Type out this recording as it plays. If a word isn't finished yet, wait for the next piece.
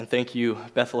And thank you,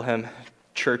 Bethlehem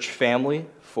Church family,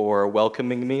 for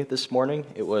welcoming me this morning.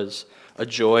 It was a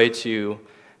joy to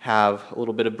have a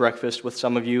little bit of breakfast with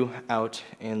some of you out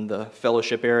in the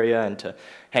fellowship area and to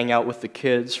hang out with the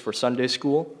kids for Sunday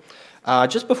school.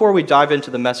 Just before we dive into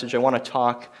the message, I want to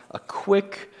talk a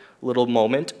quick little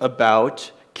moment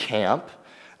about camp.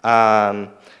 And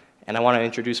I want to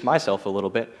introduce myself a little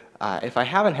bit. If I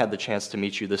haven't had the chance to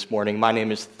meet you this morning, my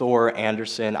name is Thor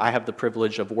Anderson. I have the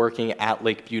privilege of working at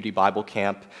Lake Beauty Bible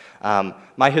Camp.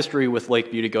 My history with Lake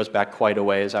Beauty goes back quite a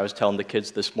ways. I was telling the kids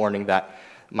this morning that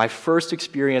my first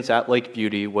experience at Lake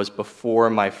Beauty was before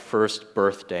my first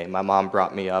birthday. My mom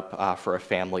brought me up for a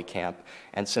family camp.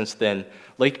 And since then,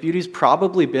 Lake Beauty's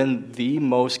probably been the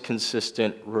most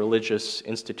consistent religious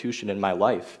institution in my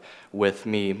life, with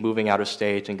me moving out of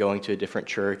state and going to a different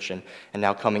church and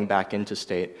now coming back into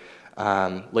state.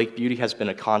 Lake Beauty has been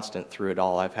a constant through it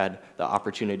all. I've had the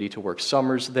opportunity to work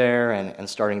summers there, and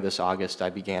starting this August, I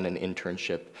began an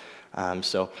internship.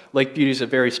 So Lake Beauty has a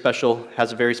very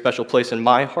special place in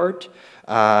my heart,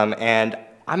 and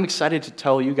I'm excited to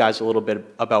tell you guys a little bit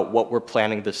about what we're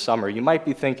planning this summer. You might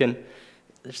be thinking,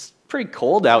 it's pretty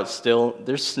cold out still.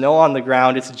 There's snow on the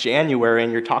ground. It's January,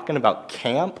 and you're talking about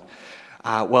camp?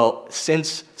 Well,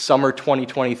 since summer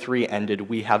 2023 ended,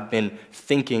 we have been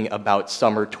thinking about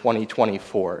summer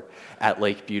 2024 at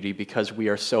Lake Beauty because we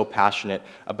are so passionate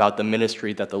about the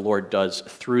ministry that the Lord does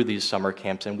through these summer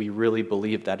camps, and we really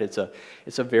believe that it's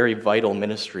a very vital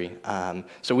ministry.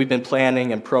 So we've been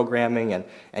planning and programming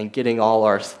and getting all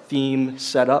our theme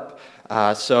set up.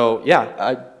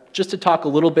 Just to talk a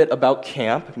little bit about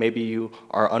camp, maybe you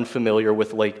are unfamiliar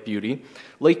with Lake Beauty.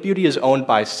 Lake Beauty is owned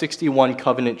by 61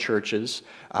 covenant churches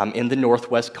in the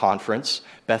Northwest Conference.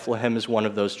 Bethlehem is one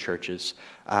of those churches.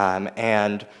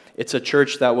 And it's a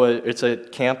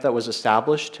camp that was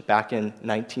established back in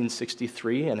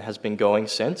 1963 and has been going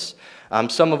since.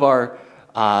 Some of our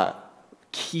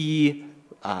key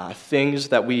things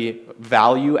that we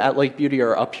value at Lake Beauty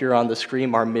are up here on the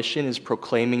screen. Our mission is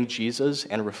proclaiming Jesus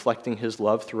and reflecting his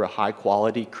love through a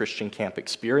high-quality Christian camp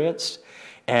experience.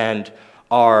 And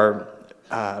our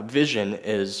vision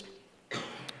is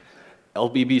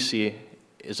LBBC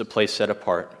is a place set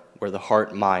apart where the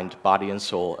heart, mind, body, and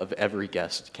soul of every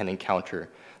guest can encounter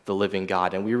the living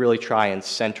God. And we really try and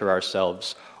center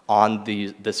ourselves on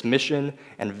this mission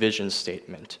and vision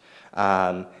statement.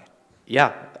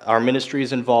 Our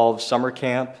ministries involve summer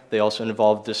camp. They also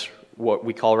involve what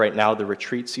we call right now the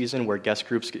retreat season, where guest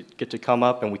groups get to come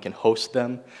up and we can host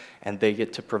them, and they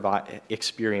get to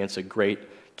experience a great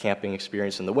camping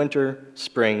experience in the winter,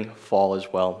 spring, fall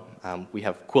as well. We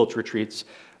have quilt retreats.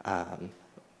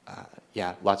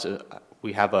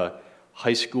 We have a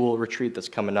high school retreat that's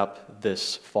coming up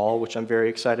this fall, which I'm very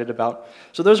excited about.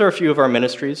 So those are a few of our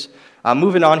ministries.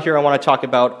 Moving on here, I want to talk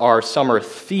about our summer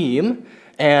theme.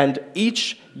 And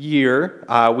each year,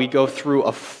 we go through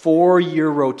a 4-year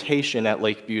rotation at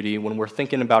Lake Beauty when we're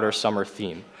thinking about our summer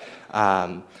theme.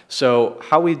 So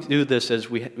how we do this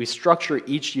is we structure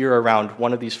each year around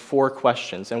one of these 4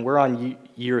 questions. And we're on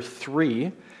year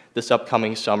 3 this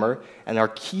upcoming summer. And our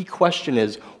key question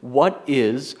is, what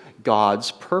is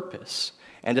God's purpose?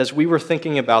 And as we were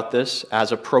thinking about this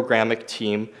as a programmatic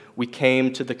team, we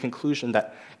came to the conclusion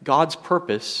that God's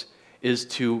purpose is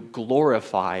to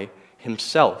glorify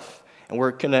himself. And we're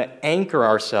going to anchor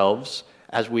ourselves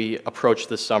as we approach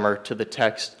this summer to the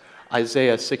text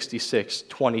Isaiah 66,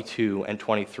 22, and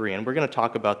 23. And we're going to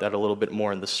talk about that a little bit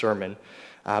more in the sermon,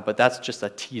 but that's just a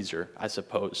teaser, I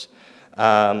suppose.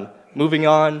 Moving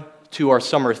on to our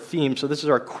summer theme. So this is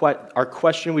our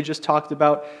question we just talked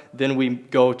about. Then we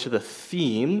go to the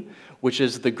theme, which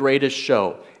is the greatest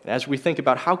show. And as we think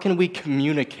about how can we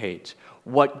communicate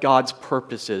what God's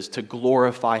purpose is to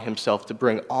glorify himself, to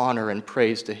bring honor and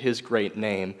praise to his great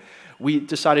name, we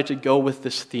decided to go with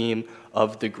this theme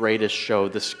of the greatest show,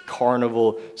 this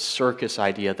carnival circus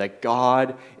idea that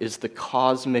God is the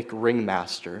cosmic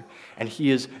ringmaster, and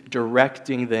he is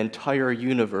directing the entire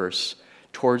universe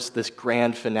towards this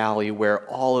grand finale where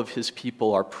all of his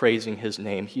people are praising his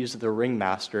name. He is the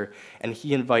ringmaster, and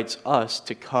he invites us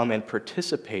to come and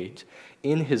participate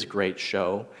in his great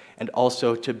show, and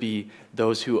also to be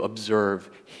those who observe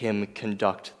him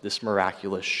conduct this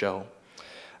miraculous show.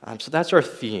 So that's our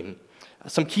theme.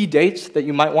 Some key dates that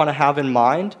you might want to have in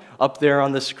mind. Up there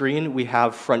on the screen, we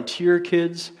have Frontier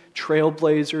Kids,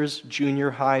 Trailblazers, Junior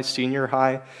High, Senior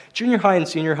High. Junior High and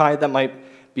Senior High, that might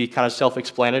be kind of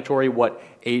self-explanatory, what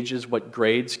ages, what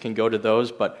grades can go to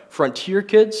those. But Frontier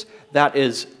Kids, that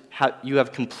is, you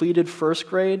have completed first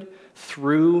grade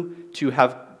through to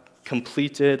have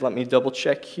completed, let me double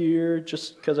check here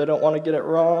just because I don't want to get it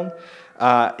wrong.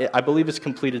 I believe it's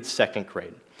completed second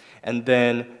grade. And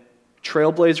then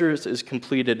Trailblazers is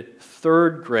completed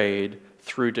third grade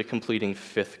through to completing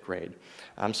fifth grade.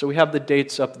 So we have the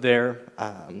dates up there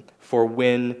for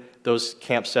when those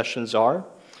camp sessions are.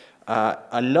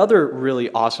 Another really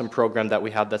awesome program that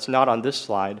we have that's not on this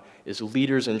slide is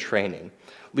Leaders in Training.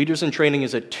 Leaders in Training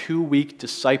is a 2-week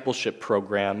discipleship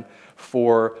program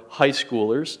for high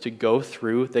schoolers to go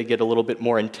through. They get a little bit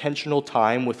more intentional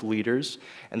time with leaders,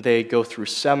 and they go through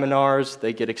seminars,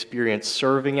 they get experience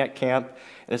serving at camp,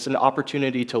 and it's an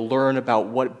opportunity to learn about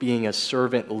what being a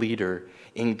servant leader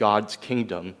in God's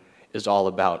kingdom is all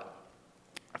about.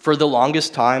 For the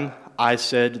longest time, I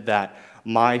said that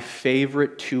my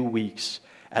favorite 2 weeks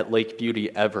at Lake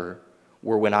Beauty ever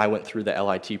were when I went through the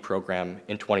LIT program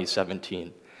in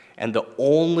 2017. And the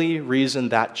only reason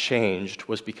that changed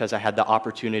was because I had the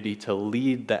opportunity to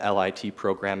lead the LIT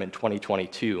program in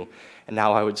 2022. And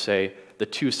now I would say the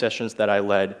 2 sessions that I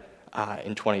led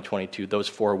in 2022, those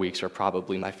 4 weeks are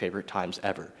probably my favorite times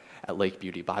ever at Lake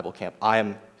Beauty Bible Camp. I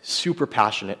am super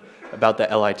passionate about the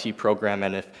LIT program,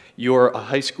 and if you're a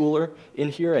high schooler in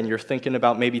here and you're thinking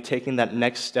about maybe taking that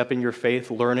next step in your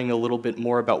faith, learning a little bit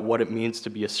more about what it means to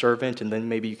be a servant, and then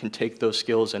maybe you can take those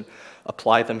skills and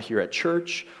apply them here at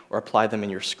church, or apply them in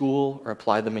your school, or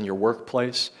apply them in your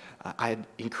workplace, I'd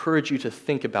encourage you to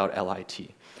think about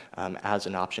LIT as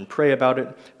an option. Pray about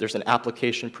it. There's an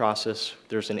application process.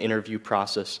 There's an interview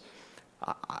process.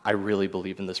 I really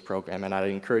believe in this program, and I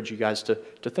encourage you guys to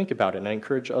think about it, and I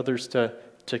encourage others to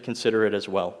consider it as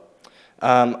well.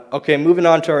 Okay, moving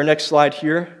on to our next slide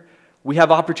here. We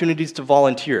have opportunities to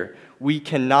volunteer. We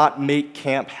cannot make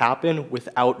camp happen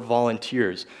without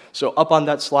volunteers. So up on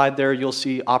that slide there, you'll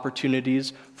see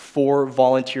opportunities for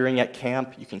volunteering at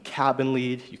camp. You can cabin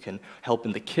lead, you can help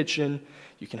in the kitchen,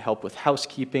 you can help with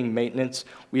housekeeping, maintenance.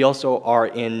 We also are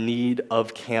in need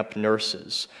of camp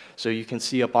nurses. So you can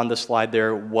see up on the slide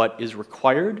there what is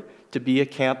required to be a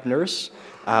camp nurse.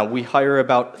 We hire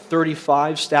about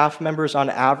 35 staff members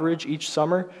on average each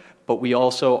summer, but we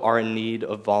also are in need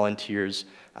of volunteers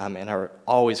and are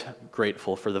always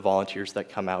grateful for the volunteers that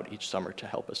come out each summer to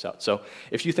help us out. So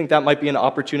if you think that might be an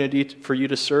opportunity for you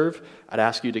to serve, I'd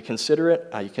ask you to consider it.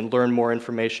 You can learn more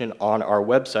information on our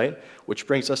website, which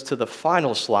brings us to the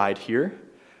final slide here.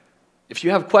 If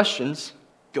you have questions,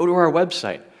 go to our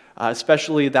website,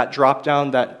 especially that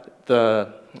drop-down that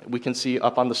we can see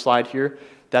up on the slide here.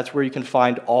 That's where you can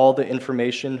find all the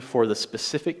information for the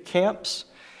specific camps.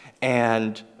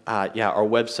 And our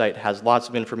website has lots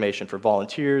of information for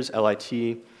volunteers,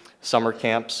 LIT, summer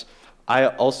camps. I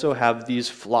also have these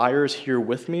flyers here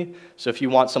with me. So if you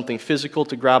want something physical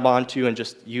to grab onto and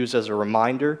just use as a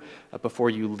reminder before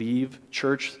you leave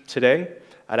church today,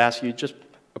 I'd ask you just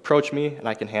approach me and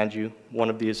I can hand you one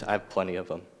of these. I have plenty of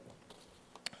them.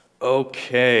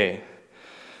 Okay.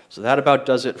 So that about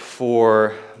does it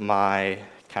for my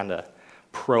kind of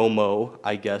promo,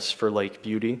 I guess, for Lake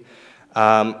Beauty.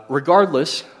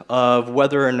 Regardless of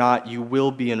whether or not you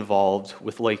will be involved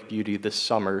with Lake Beauty this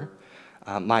summer,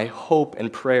 my hope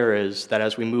and prayer is that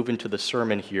as we move into the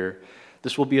sermon here,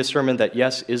 this will be a sermon that,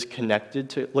 yes, is connected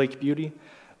to Lake Beauty,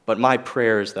 but my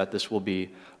prayer is that this will be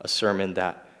a sermon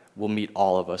that will meet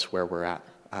all of us where we're at,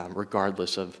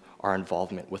 regardless of our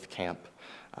involvement with camp.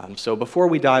 So before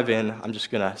we dive in, I'm just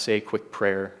going to say a quick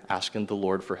prayer, asking the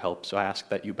Lord for help. So I ask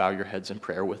that you bow your heads in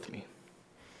prayer with me.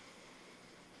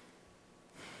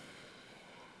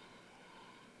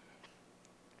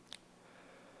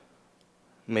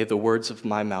 May the words of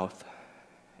my mouth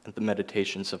and the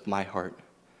meditations of my heart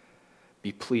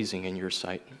be pleasing in your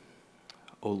sight,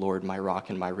 O Lord, my rock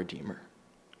and my redeemer.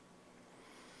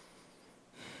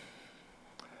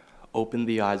 Open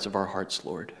the eyes of our hearts,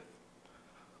 Lord.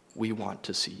 We want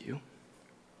to see you.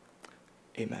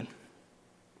 Amen.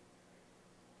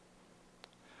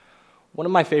 One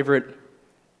of my favorite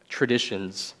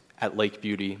traditions at Lake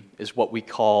Beauty is what we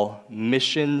call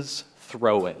missions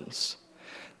throw-ins.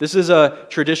 This is a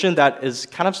tradition that is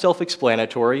kind of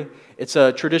self-explanatory. It's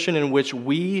a tradition in which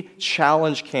we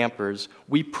challenge campers,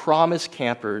 we promise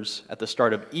campers at the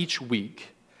start of each week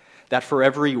that for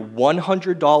every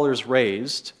 $100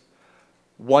 raised,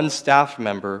 one staff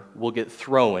member will get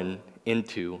thrown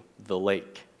into the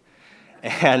lake.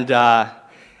 And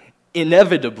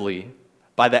inevitably,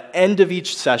 by the end of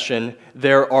each session,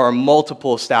 there are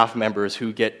multiple staff members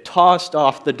who get tossed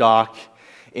off the dock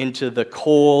into the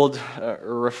cold,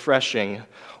 refreshing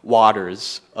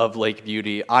waters of Lake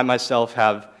Beauty. I myself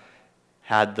have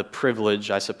had the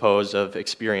privilege, I suppose, of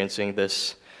experiencing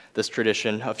this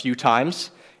tradition a few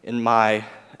times in my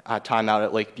time out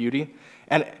at Lake Beauty.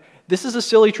 And this is a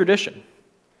silly tradition,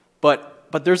 but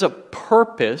there's a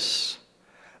purpose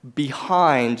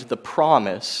behind the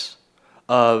promise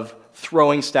of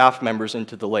throwing staff members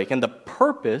into the lake. And the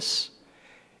purpose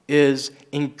is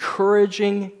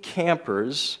encouraging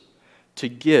campers to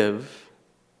give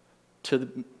to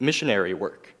the missionary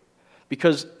work.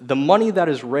 Because the money that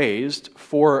is raised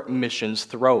for missions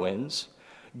throw-ins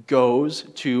goes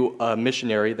to a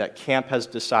missionary that camp has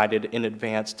decided in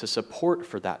advance to support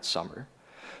for that summer.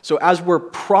 So as we're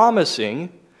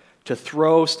promising to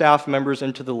throw staff members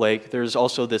into the lake, there's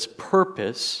also this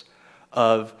purpose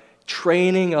of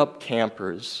training up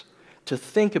campers to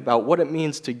think about what it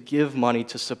means to give money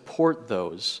to support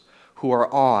those who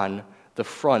are on the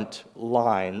front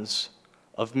lines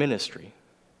of ministry.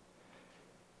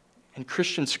 And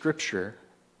Christian scripture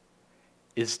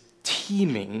is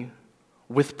teeming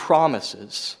with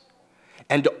promises,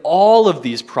 and all of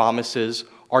these promises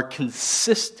are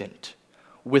consistent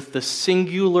with the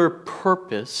singular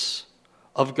purpose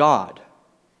of God.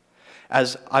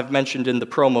 As I've mentioned in the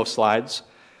promo slides,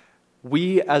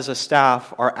 we as a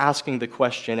staff are asking the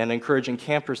question and encouraging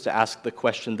campers to ask the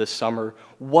question this summer,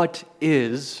 what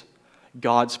is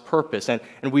God's purpose? And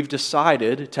we've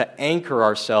decided to anchor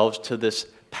ourselves to this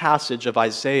passage of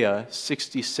Isaiah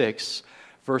 66,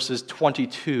 verses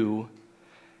 22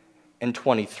 and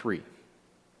 23.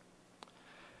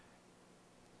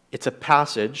 It's a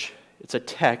passage, it's a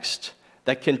text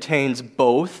that contains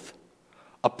both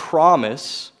a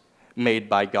promise made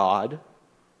by God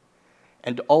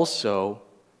and also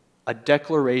a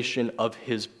declaration of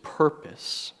his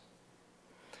purpose.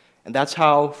 And that's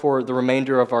how, for the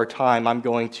remainder of our time, I'm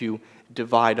going to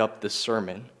divide up this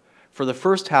sermon. For the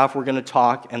first half, we're going to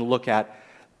talk and look at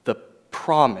the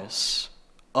promise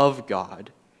of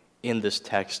God in this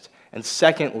text. And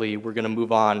secondly, we're going to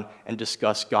move on and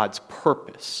discuss God's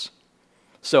purpose.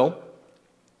 So,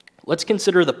 let's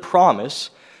consider the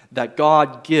promise that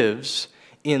God gives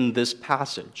in this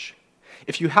passage.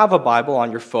 If you have a Bible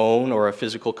on your phone or a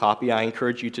physical copy, I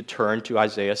encourage you to turn to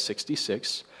Isaiah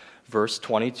 66, verse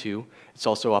 22. It's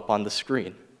also up on the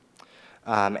screen.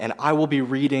 And I will be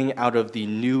reading out of the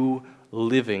New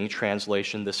Living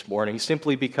Translation this morning,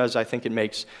 simply because I think it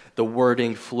makes the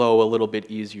wording flow a little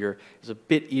bit easier. It's a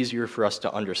bit easier for us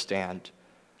to understand.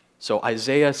 So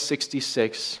Isaiah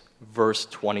 66, verse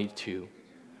 22,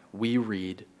 we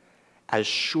read, "As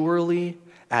surely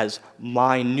as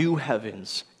my new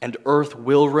heavens and earth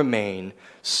will remain,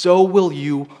 so will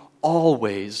you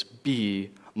always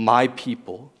be my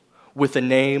people, with a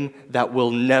name that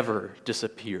will never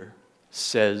disappear,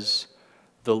 says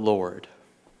the Lord."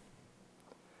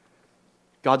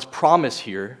 God's promise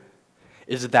here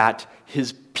is that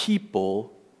his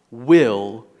people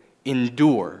will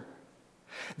endure,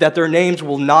 that their names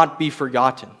will not be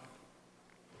forgotten.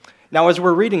 Now, as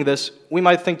we're reading this, we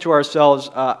might think to ourselves,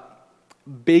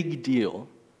 big deal.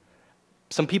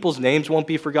 Some people's names won't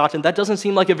be forgotten. That doesn't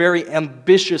seem like a very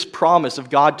ambitious promise of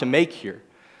God to make here.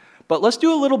 But let's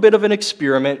do a little bit of an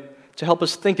experiment to help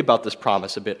us think about this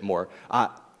promise a bit more.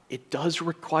 It does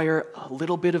require a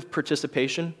little bit of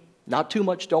participation. Not too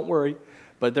much, don't worry.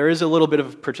 But there is a little bit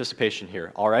of participation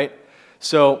here, all right?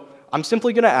 So I'm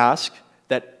simply going to ask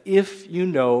that if you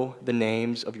know the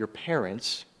names of your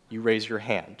parents, you raise your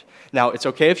hand. Now, it's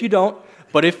okay if you don't,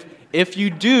 but if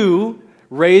you do,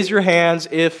 raise your hands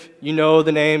if you know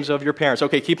the names of your parents.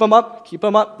 Okay, keep them up, keep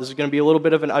them up. This is going to be a little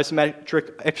bit of an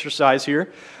isometric exercise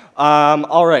here.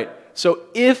 All right, so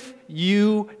if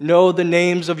you know the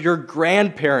names of your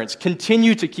grandparents,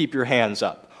 continue to keep your hands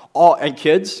up. And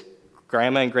kids,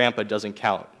 grandma and grandpa doesn't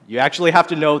count. You actually have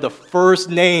to know the first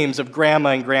names of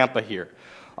grandma and grandpa here.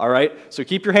 All right, so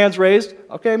keep your hands raised.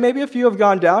 Okay, maybe a few have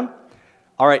gone down.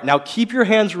 All right, now keep your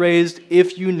hands raised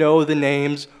if you know the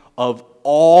names of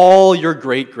all your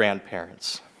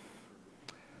great-grandparents.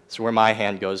 That's where my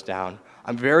hand goes down.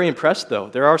 I'm very impressed, though.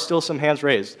 There are still some hands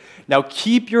raised. Now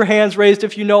keep your hands raised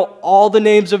if you know all the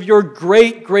names of your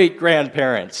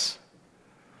great-great-grandparents.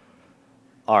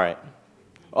 All right.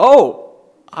 Oh,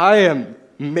 I am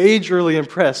majorly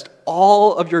impressed.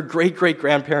 All of your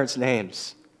great-great-grandparents'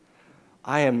 names.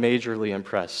 I am majorly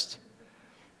impressed.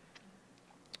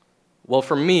 Well,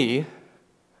 for me,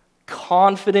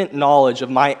 confident knowledge of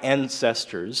my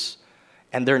ancestors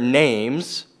and their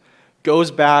names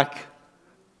goes back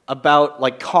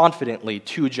about, confidently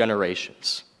 2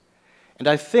 generations. And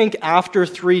I think after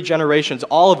 3 generations,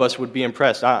 all of us would be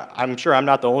impressed. I'm sure I'm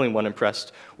not the only one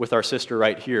impressed with our sister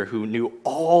right here who knew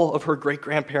all of her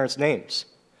great-grandparents' names.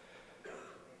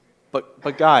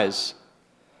 But guys,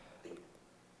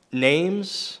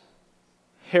 names,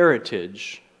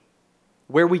 heritage,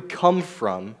 where we come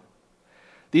from,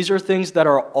 these are things that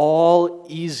are all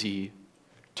easy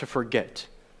to forget.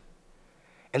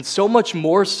 and so much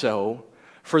more so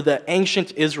for the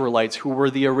ancient Israelites who were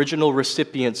the original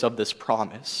recipients of this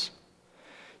promise.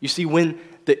 You see, when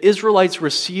the Israelites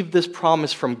received this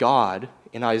promise from God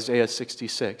in Isaiah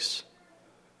 66,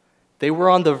 they were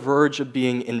on the verge of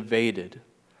being invaded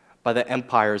by the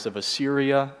empires of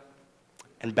Assyria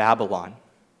and Babylon.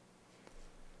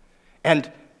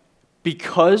 And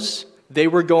because they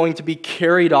were going to be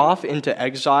carried off into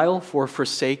exile for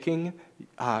forsaking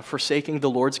the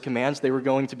Lord's commands, they were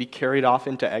going to be carried off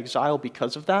into exile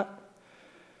because of that.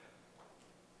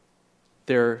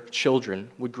 Their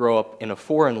children would grow up in a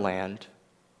foreign land,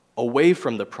 away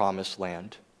from the promised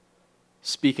land,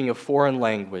 speaking a foreign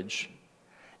language,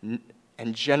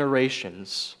 and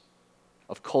generations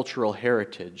of cultural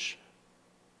heritage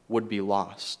would be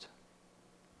lost.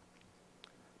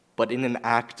 But in an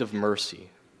act of mercy,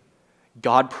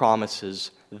 God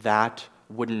promises that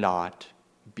would not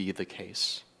be the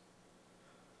case.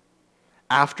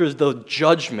 After the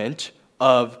judgment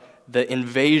of the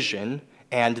invasion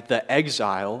and the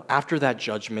exile, after that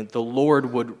judgment, the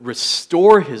Lord would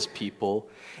restore his people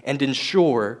and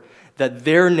ensure that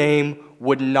their name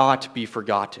would not be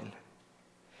forgotten.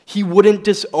 He wouldn't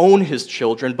disown his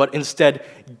children, but instead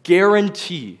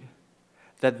guarantee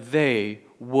that they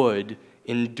would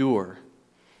endure.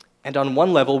 And on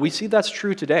one level, we see that's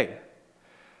true today.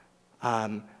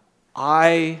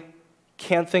 I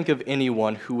can't think of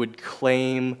anyone who would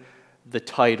claim the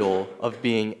title of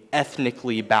being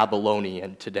ethnically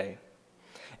Babylonian today.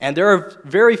 And there are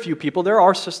very few people, there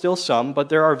are still some, but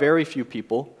there are very few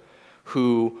people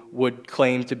who would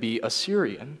claim to be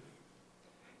Assyrian.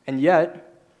 And yet,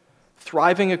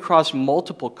 thriving across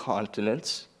multiple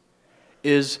continents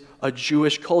is a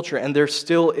Jewish culture, and there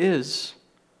still is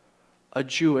a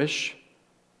Jewish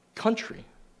country.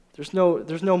 There's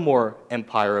no more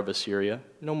empire of Assyria,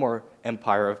 no more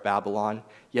empire of Babylon,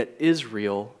 yet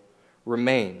Israel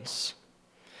remains.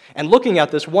 And looking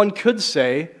at this, one could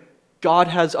say God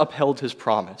has upheld his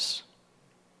promise.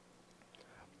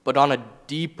 But on a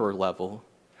deeper level,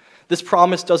 this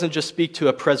promise doesn't just speak to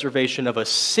a preservation of a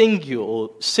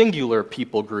singular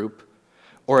people group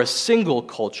or a single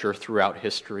culture throughout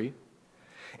history.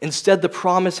 Instead, the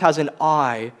promise has an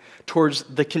eye towards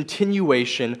the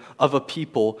continuation of a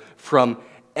people from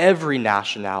every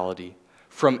nationality,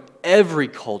 from every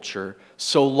culture,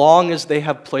 so long as they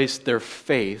have placed their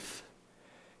faith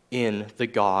in the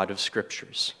God of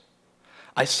Scriptures.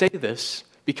 I say this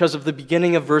because of the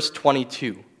beginning of verse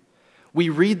 22. We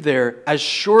read there, "As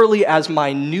surely as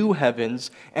my new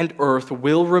heavens and earth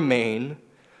will remain,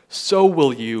 so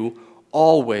will you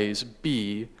always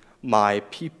be my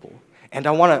people." And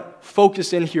I want to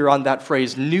focus in here on that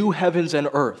phrase, new heavens and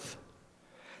earth.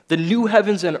 The new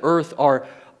heavens and earth are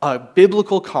a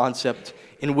biblical concept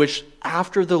in which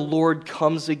after the Lord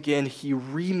comes again, he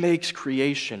remakes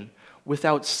creation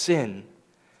without sin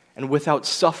and without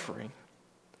suffering.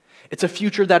 It's a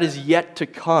future that is yet to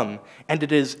come, and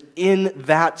it is in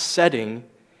that setting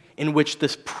in which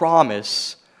this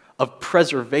promise of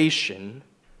preservation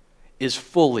is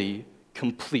fully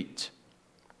complete.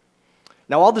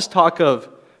 Now, all this talk of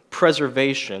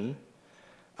preservation,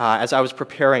 as I was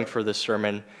preparing for this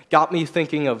sermon, got me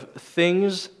thinking of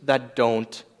things that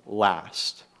don't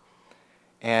last.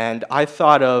 And I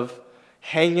thought of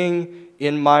hanging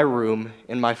in my room,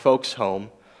 in my folks'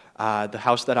 home, the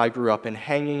house that I grew up in,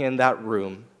 hanging in that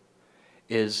room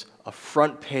is a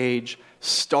front page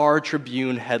Star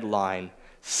Tribune headline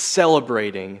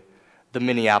celebrating the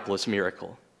Minneapolis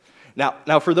Miracle.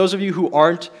 Now, for those of you who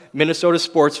aren't Minnesota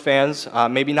sports fans,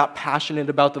 maybe not passionate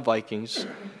about the Vikings,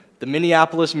 the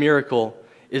Minneapolis Miracle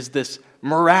is this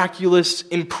miraculous,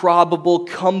 improbable,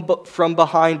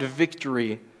 come-from-behind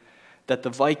victory that the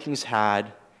Vikings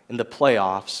had in the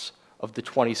playoffs of the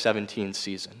 2017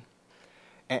 season.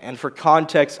 And for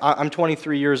context, I'm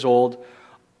 23 years old.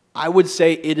 I would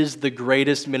say it is the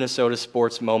greatest Minnesota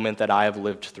sports moment that I have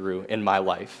lived through in my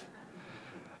life.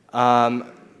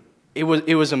 It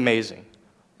was amazing.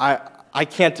 I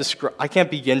can't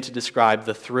begin to describe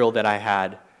the thrill that I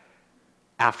had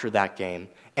after that game.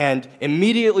 And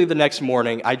immediately the next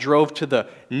morning, I drove to the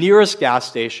nearest gas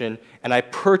station and I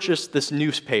purchased this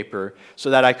newspaper so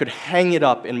that I could hang it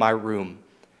up in my room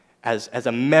as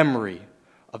a memory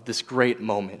of this great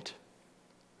moment.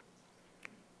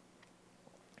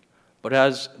 But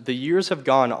as the years have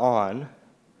gone on,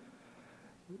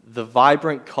 the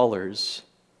vibrant colors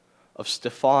of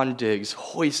Stefon Diggs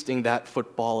hoisting that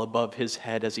football above his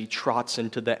head as he trots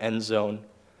into the end zone,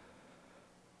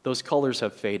 those colors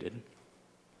have faded.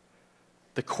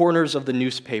 The corners of the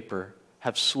newspaper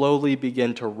have slowly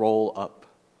begun to roll up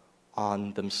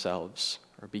on themselves,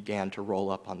 or began to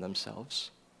roll up on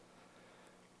themselves.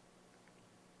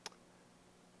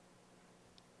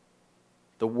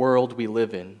 the world we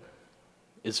live in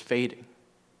is fading.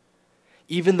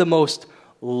 Even the most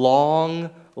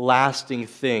long-lasting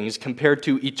things compared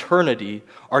to eternity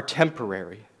are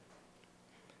temporary.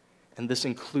 And this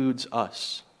includes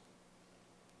us.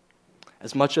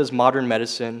 As much as modern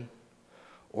medicine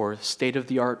or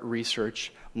state-of-the-art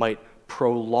research might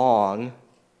prolong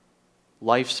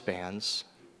lifespans,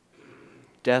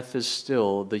 death is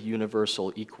still the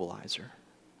universal equalizer.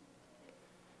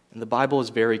 And the Bible is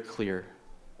very clear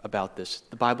about this.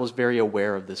 The Bible is very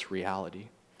aware of this reality.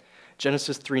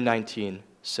 Genesis 3:19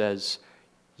 says,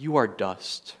 "You are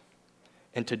dust,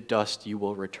 and to dust you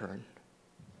will return."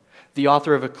 The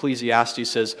author of Ecclesiastes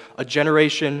says, "A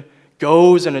generation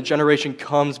goes and a generation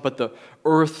comes, but the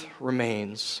earth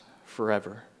remains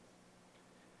forever."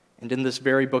 And in this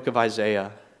very book of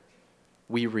Isaiah,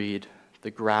 we read,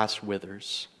 "The grass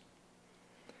withers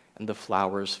and the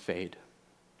flowers fade,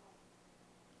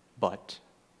 but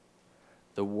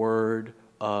the word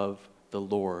of the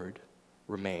Lord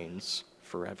remains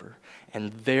forever."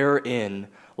 And therein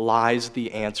lies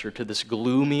the answer to this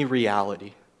gloomy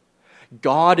reality.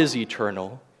 God is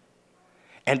eternal,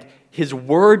 and his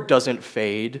word doesn't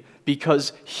fade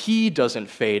because he doesn't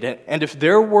fade. And if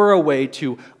there were a way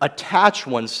to attach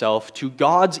oneself to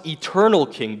God's eternal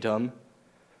kingdom,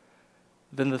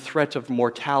 then the threat of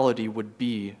mortality would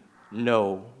be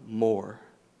no more.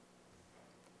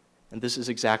 And this is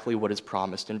exactly what is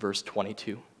promised in verse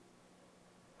 22.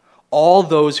 All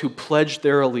those who pledge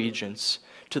their allegiance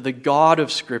to the God of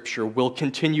Scripture will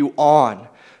continue on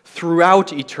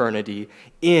throughout eternity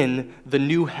in the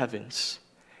new heavens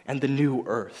and the new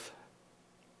earth.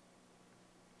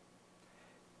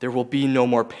 There will be no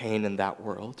more pain in that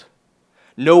world.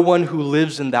 No one who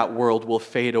lives in that world will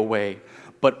fade away,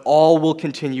 but all will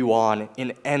continue on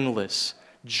in endless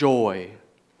joy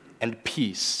and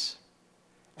peace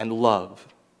and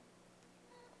love.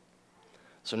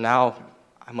 So now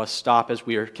I must stop as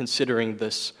we are considering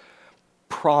this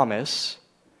promise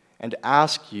and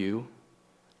ask you,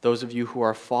 those of you who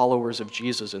are followers of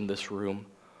Jesus in this room,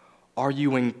 are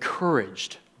you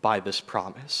encouraged by this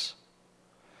promise?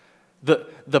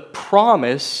 The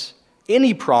promise,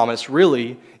 any promise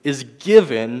really, is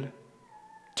given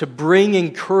to bring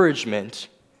encouragement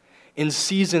in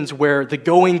seasons where the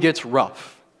going gets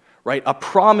rough, right? A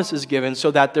promise is given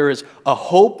so that there is a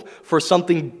hope for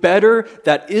something better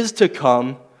that is to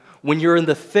come when you're in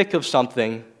the thick of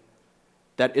something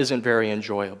that isn't very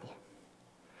enjoyable.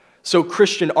 So,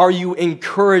 Christian, are you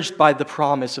encouraged by the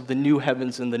promise of the new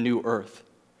heavens and the new earth?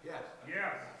 Yes.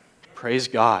 Praise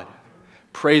God.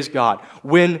 Praise God.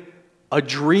 When a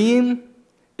dream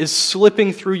is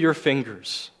slipping through your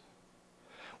fingers,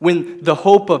 when the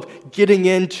hope of getting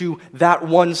into that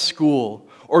one school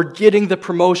or getting the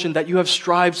promotion that you have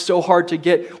strived so hard to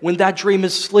get, when that dream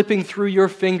is slipping through your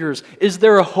fingers, is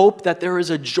there a hope that there is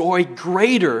a joy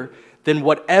greater than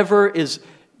whatever is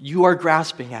you are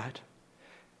grasping at?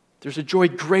 There's a joy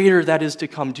greater that is to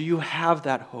come. Do you have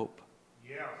that hope?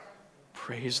 Yes.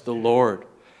 Praise the Lord.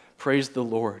 Praise the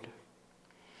Lord.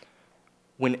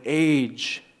 When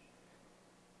age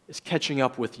is catching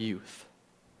up with youth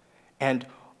and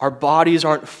our bodies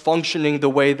aren't functioning the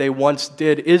way they once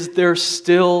did, is there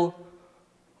still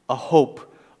a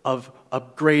hope of a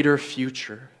greater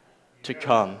future to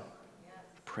come?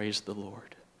 Praise the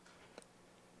Lord.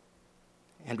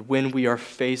 And when we are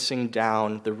facing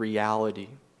down the reality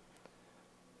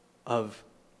of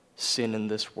sin in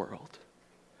this world,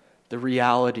 the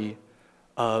reality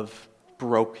of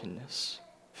brokenness,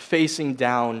 facing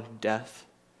down death,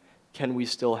 can we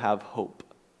still have hope?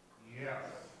 Yes.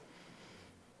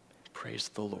 Praise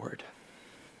the Lord.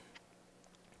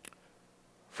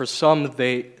 For some,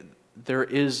 there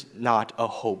is not a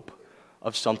hope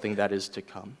of something that is to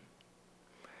come.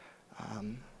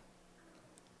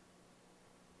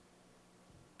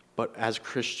 But as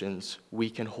Christians, we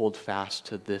can hold fast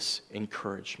to this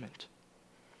encouragement.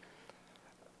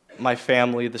 My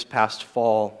family this past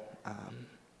fall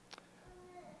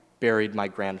buried my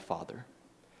grandfather.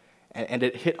 And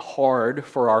it hit hard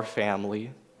for our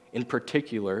family in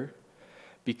particular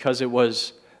because it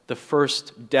was the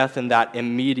first death in that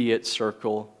immediate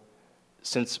circle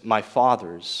since my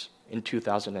father's in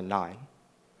 2009.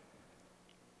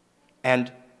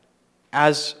 And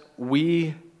as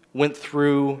we went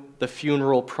through the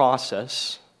funeral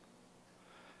process,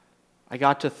 I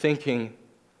got to thinking,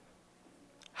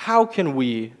 how can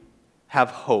we have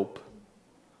hope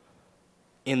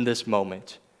in this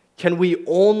moment? Can we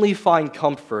only find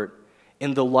comfort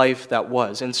in the life that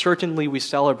was? And certainly we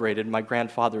celebrated my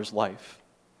grandfather's life.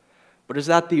 But is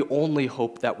that the only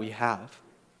hope that we have?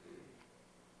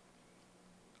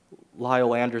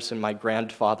 Lyle Anderson, my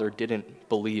grandfather, didn't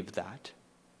believe that.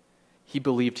 He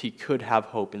believed he could have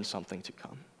hope in something to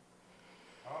come.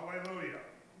 Hallelujah.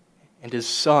 And his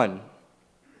son,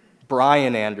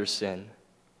 Brian Anderson,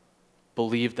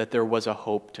 believed that there was a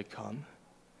hope to come.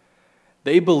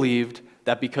 They believed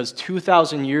that because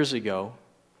 2,000 years ago,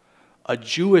 a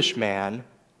Jewish man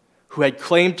who had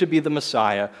claimed to be the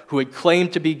Messiah, who had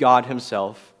claimed to be God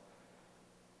himself,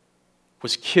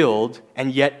 was killed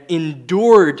and yet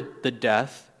endured the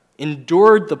death,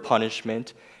 endured the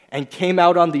punishment, and came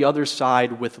out on the other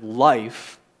side with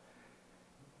life.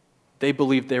 They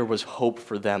believed there was hope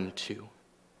for them too,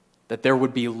 that there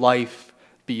would be life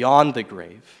beyond the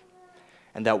grave,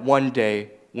 and that one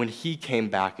day when he came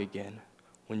back again,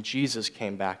 when Jesus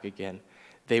came back again,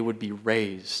 they would be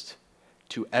raised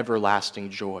to everlasting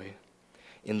joy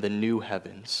in the new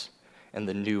heavens and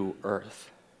the new earth.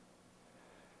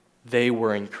 They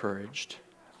were encouraged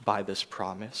by this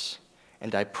promise,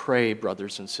 and I pray,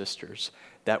 brothers and sisters,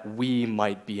 that we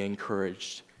might be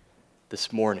encouraged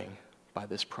this morning by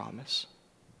this promise.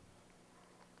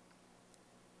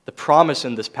 The promise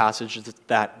in this passage is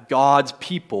that God's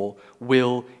people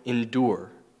will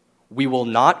endure. We will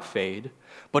not fade,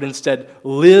 but instead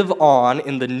live on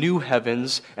in the new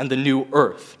heavens and the new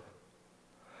earth.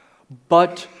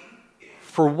 But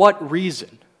for what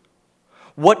reason?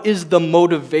 What is the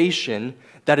motivation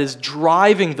that is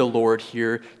driving the Lord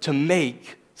here to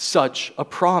make such a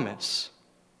promise?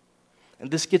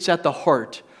 And this gets at the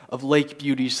heart of Lake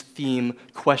Beauty's theme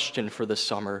question for the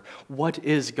summer. What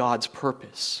is God's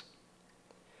purpose?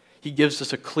 He gives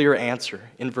us a clear answer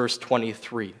in verse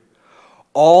 23.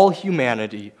 All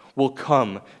humanity will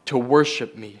come to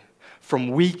worship me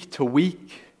from week to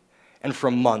week and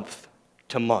from month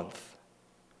to month.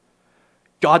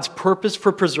 God's purpose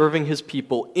for preserving his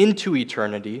people into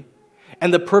eternity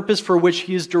and the purpose for which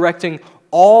he is directing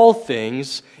all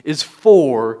things is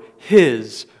for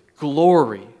his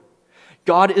glory.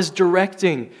 God is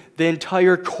directing the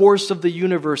entire course of the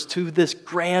universe to this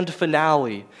grand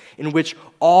finale in which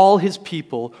all his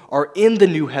people are in the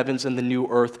new heavens and the new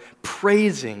earth,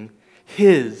 praising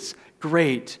his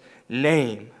great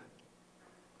name.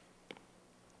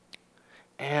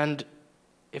 And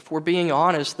if we're being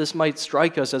honest, this might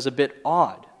strike us as a bit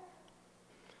odd.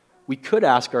 We could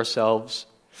ask ourselves,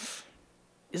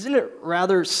 isn't it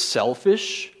rather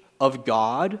selfish of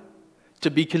God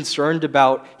to be concerned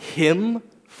about him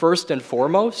first and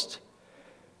foremost?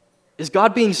 Is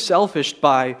God being selfish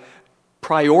by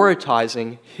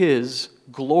prioritizing his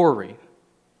glory?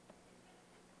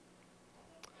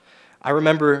 I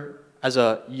remember as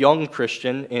a young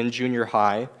Christian in junior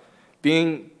high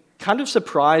being kind of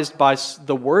surprised by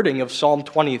the wording of Psalm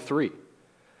 23.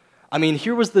 I mean,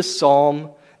 here was this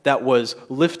psalm that was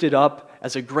lifted up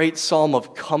as a great psalm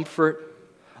of comfort,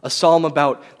 a psalm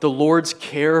about the Lord's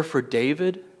care for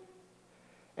David.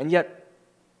 And yet,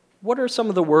 what are some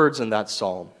of the words in that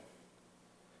psalm?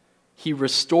 He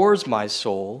restores my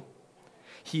soul.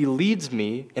 He leads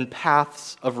me in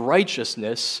paths of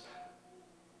righteousness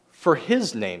for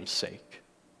his name's sake.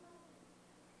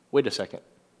 Wait a second.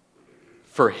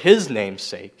 For his name's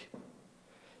sake?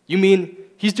 You mean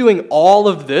he's doing all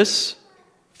of this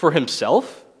for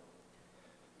himself?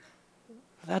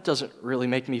 That doesn't really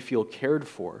make me feel cared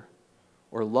for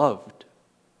or loved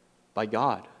by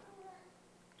God.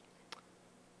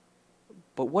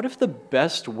 But what if the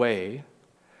best way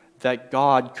that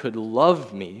God could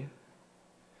love me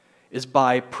is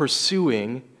by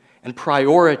pursuing and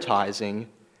prioritizing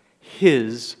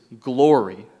his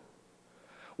glory?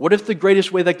 What if the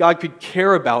greatest way that God could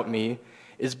care about me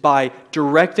is by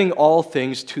directing all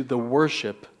things to the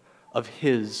worship of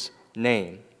his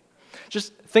name?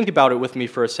 Just think about it with me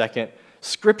for a second.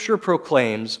 Scripture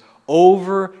proclaims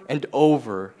over and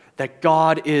over that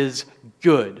God is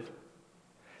good.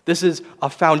 This is a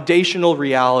foundational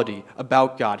reality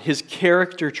about God. His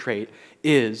character trait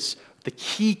is, the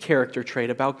key character trait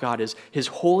about God is his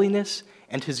holiness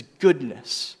and his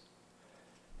goodness.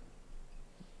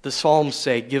 The Psalms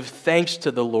say, "Give thanks to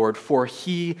the Lord, for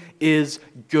he is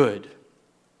good."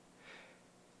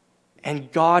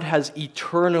 And God has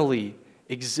eternally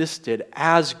existed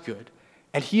as good.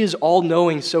 And he is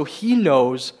all-knowing, so he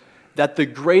knows that the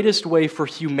greatest way for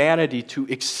humanity to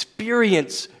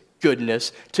experience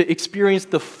goodness, to experience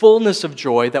the fullness of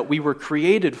joy that we were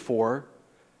created for,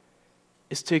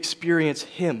 is to experience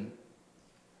him,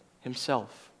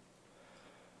 himself.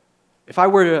 If I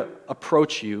were to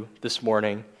approach you this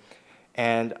morning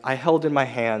and I held in my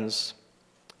hands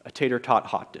a tater tot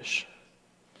hot dish,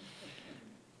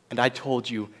 and I told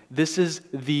you, this is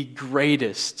the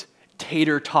greatest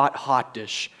tater tot hot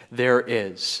dish there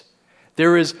is.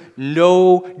 There is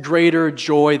no greater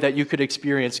joy that you could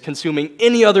experience consuming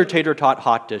any other tater tot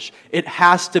hot dish. It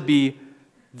has to be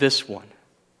this one.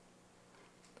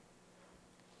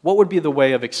 What would be the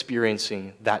way of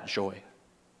experiencing that joy?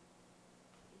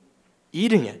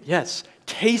 Eating it, yes,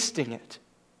 tasting it.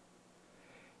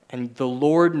 And the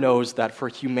Lord knows that for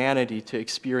humanity to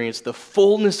experience the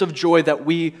fullness of joy that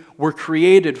we were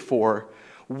created for,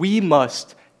 we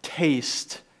must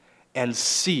taste and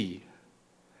see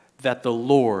that the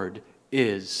Lord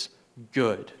is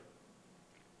good.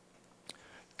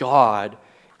 God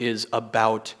is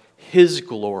about His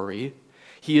glory.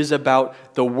 He is about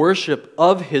the worship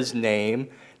of His name,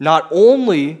 not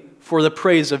only for the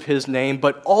praise of His name,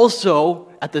 but also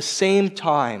at the same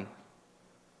time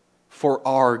for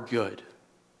our good.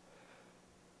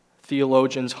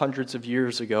 Theologians hundreds of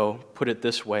years ago put it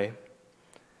this way: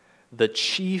 the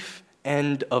chief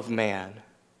end of man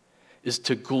is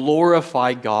to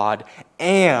glorify God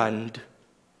and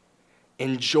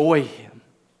enjoy Him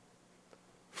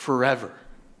forever.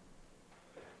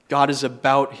 God is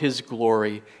about His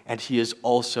glory, and He is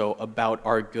also about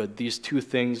our good. These two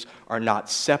things are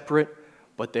not separate,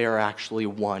 but they are actually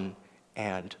one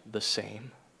and the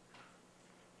same.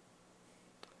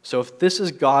 So if this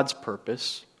is God's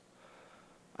purpose,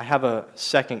 I have a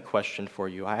second question for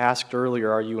you. I asked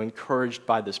earlier, are you encouraged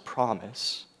by this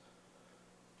promise?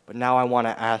 But now I want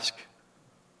to ask,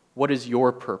 what is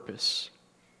your purpose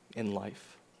in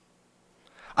life?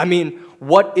 I mean,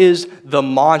 what is the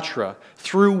mantra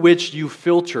through which you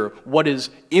filter what is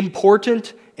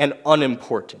important and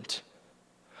unimportant?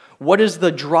 What is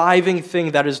the driving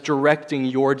thing that is directing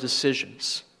your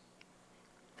decisions?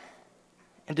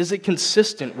 And is it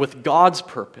consistent with God's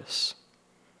purpose?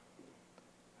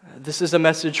 This is a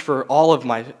message for all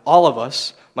of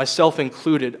us, myself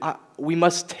included. We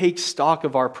must take stock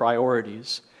of our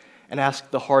priorities and ask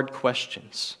the hard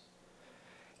questions.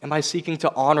 Am I seeking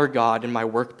to honor God in my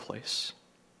workplace?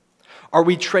 Are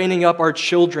we training up our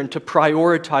children to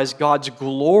prioritize God's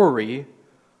glory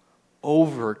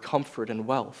over comfort and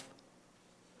wealth?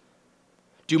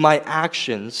 Do my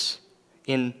actions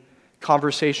in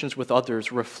conversations with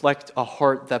others reflect a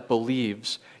heart that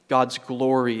believes God's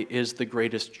glory is the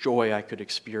greatest joy I could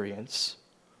experience?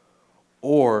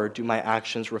 Or do my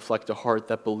actions reflect a heart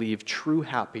that believes true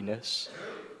happiness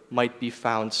might be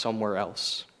found somewhere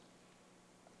else?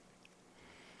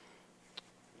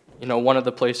 You know, one of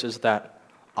the places that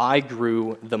I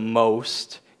grew the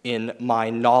most in my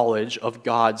knowledge of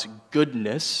God's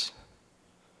goodness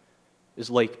is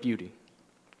Lake Beauty.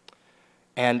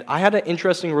 And I had an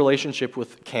interesting relationship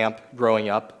with camp growing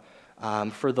up.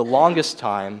 For the longest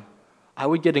time, I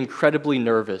would get incredibly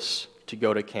nervous to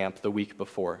go to camp the week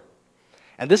before.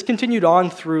 And this continued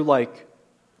on through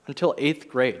until 8th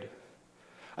grade.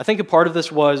 I think a part of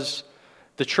this was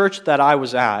the church that I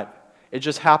was at. It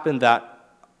just happened that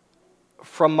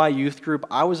from my youth group,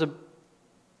 I was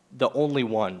the only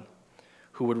one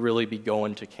who would really be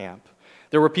going to camp.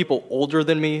 There were people older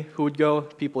than me who would go,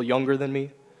 people younger than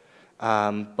me.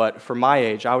 But for my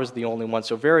age, I was the only one.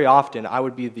 So very often, I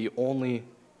would be the only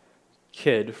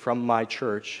kid from my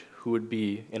church who would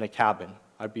be in a cabin.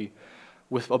 I'd be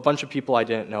with a bunch of people I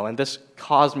didn't know, and this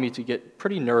caused me to get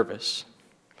pretty nervous.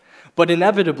 But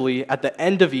inevitably, at the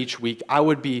end of each week, I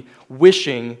would be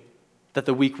wishing that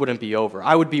the week wouldn't be over.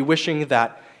 I would be wishing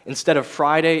that instead of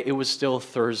Friday, it was still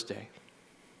Thursday.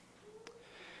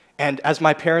 And as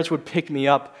my parents would pick me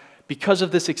up, because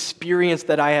of this experience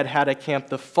that I had had at camp,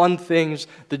 the fun things,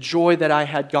 the joy that I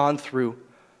had gone through,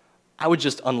 I would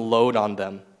just unload on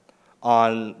them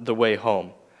on the way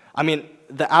home. I mean,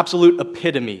 the absolute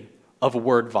epitome of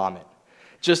word vomit.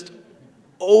 Just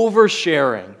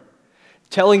oversharing,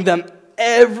 telling them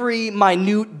every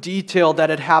minute detail that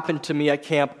had happened to me at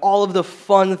camp, all of the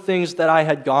fun things that I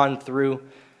had gone through,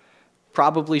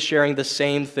 probably sharing the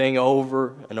same thing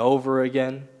over and over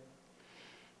again.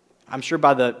 I'm sure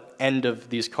by the end of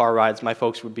these car rides, my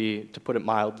folks would be, to put it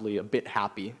mildly, a bit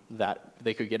happy that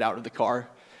they could get out of the car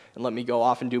and let me go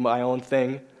off and do my own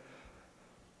thing.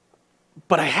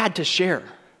 But I had to share.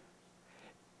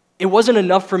 It wasn't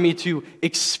enough for me to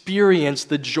experience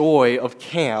the joy of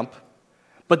camp,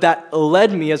 but that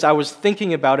led me, as I was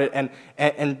thinking about it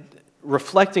and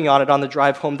reflecting on it on the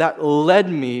drive home, that led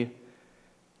me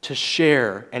to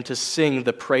share and to sing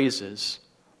the praises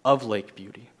of Lake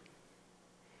Beauty.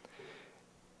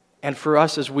 And for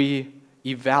us, as we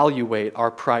evaluate our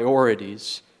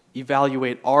priorities,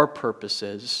 evaluate our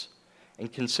purposes,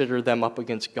 and consider them up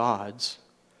against God's,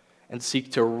 and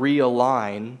seek to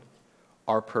realign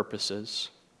our purposes,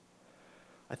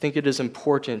 I think it is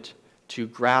important to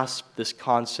grasp this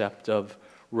concept of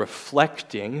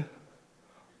reflecting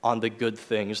on the good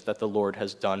things that the Lord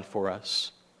has done for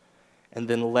us, and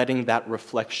then letting that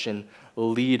reflection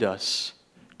lead us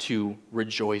to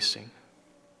rejoicing.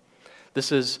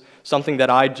 This is something that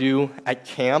I do at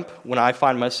camp when I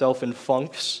find myself in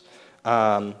funks.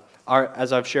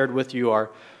 As I've shared with you, our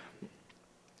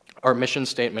mission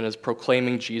statement is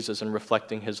proclaiming Jesus and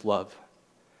reflecting his love.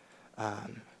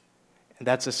 And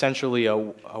that's essentially a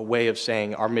way of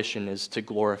saying our mission is to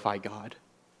glorify God.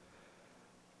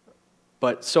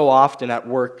 But so often at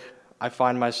work, I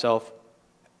find myself,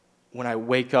 when I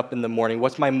wake up in the morning,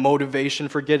 what's my motivation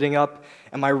for getting up?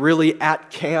 Am I really at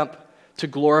camp to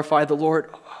glorify the Lord?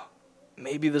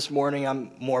 Maybe this morning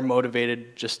I'm more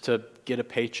motivated just to get a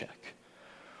paycheck.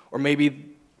 Or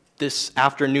maybe this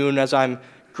afternoon as I'm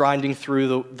grinding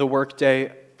through the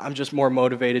workday, I'm just more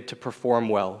motivated to perform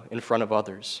well in front of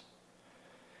others.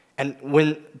 And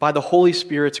when, by the Holy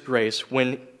Spirit's grace,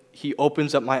 when he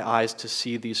opens up my eyes to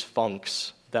see these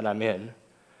funks that I'm in,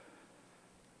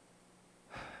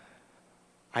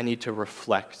 I need to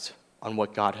reflect on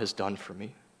what God has done for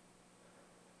me.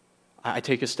 I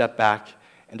take a step back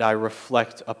and I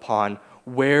reflect upon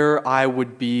where I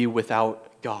would be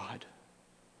without God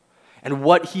and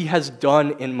what he has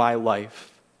done in my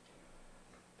life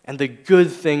and the good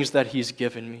things that he's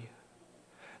given me,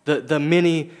 the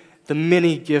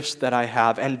many gifts that I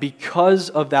have. And because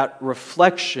of that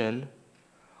reflection,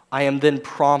 I am then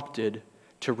prompted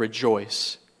to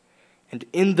rejoice. And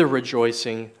in the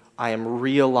rejoicing, I am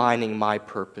realigning my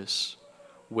purpose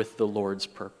with the Lord's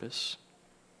purpose.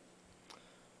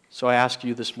 So I ask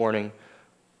you this morning,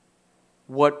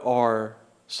 what are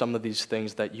some of these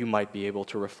things that you might be able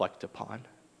to reflect upon?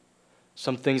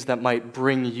 Some things that might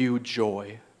bring you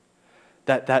joy,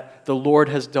 that the Lord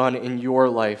has done in your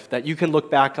life, that you can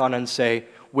look back on and say,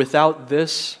 without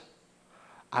this,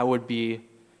 I would be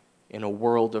in a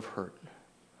world of hurt.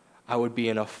 I would be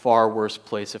in a far worse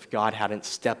place if God hadn't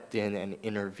stepped in and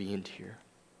intervened here.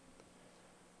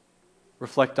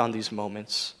 Reflect on these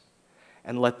moments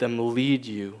and let them lead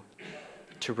you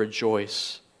to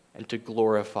rejoice and to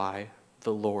glorify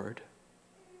the Lord.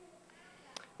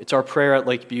 It's our prayer at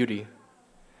Lake Beauty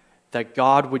that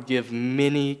God would give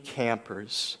many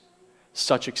campers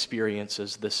such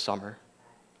experiences this summer.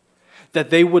 That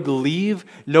they would leave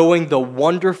knowing the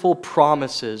wonderful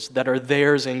promises that are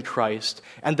theirs in Christ,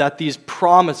 and that these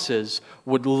promises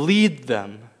would lead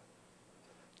them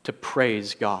to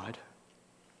praise God.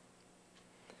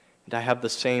 And I have the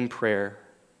same prayer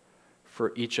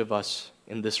for each of us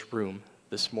in this room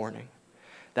this morning,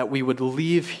 that we would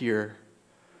leave here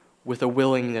with a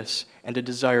willingness and a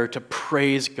desire to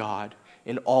praise God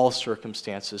in all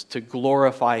circumstances, to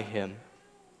glorify him.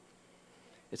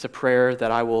 It's a prayer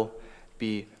that I will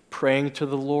be praying to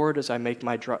the Lord as I make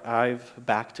my drive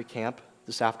back to camp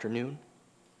this afternoon.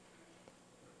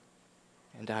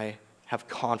 And I have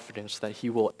confidence that he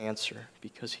will answer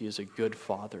because he is a good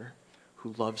father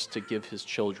who loves to give his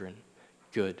children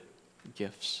good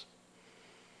gifts.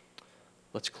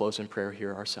 Let's close in prayer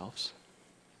here ourselves.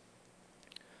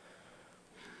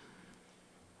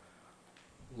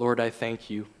 Lord, I thank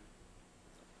you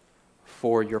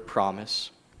for your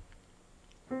promise.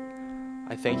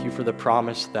 I thank you for the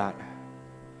promise that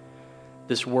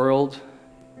this world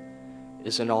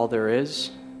isn't all there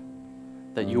is,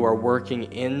 that you are working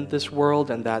in this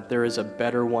world and that there is a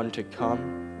better one to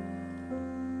come.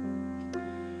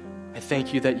 I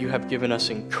thank you that you have given us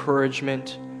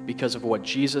encouragement because of what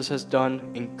Jesus has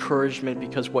done, encouragement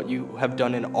because what you have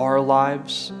done in our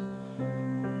lives.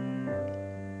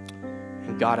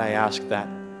 And God, I ask that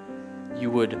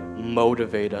you would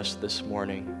motivate us this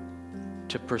morning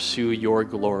to pursue your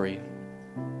glory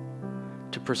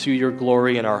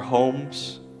in our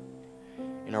homes,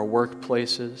 in our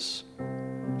workplaces,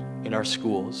 in our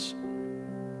schools.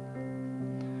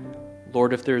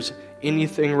 Lord, if there's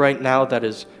anything right now that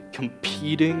is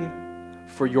competing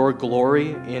for your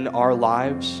glory in our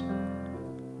lives,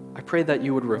 I pray that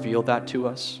you would reveal that to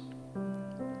us.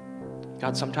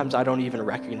 God, sometimes I don't even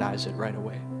recognize it right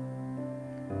away.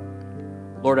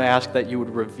 Lord, I ask that you would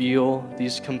reveal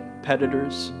these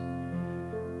competitors,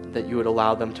 that you would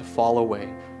allow them to fall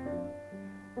away,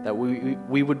 that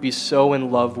we would be so in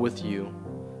love with you,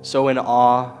 so in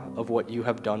awe of what you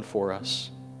have done for us,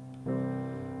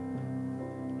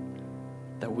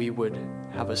 that we would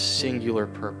have a singular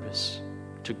purpose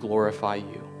to glorify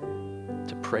you,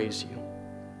 to praise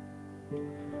you.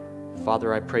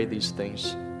 Father, I pray these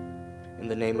things in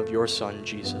the name of your Son,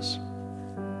 Jesus.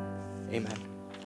 Amen.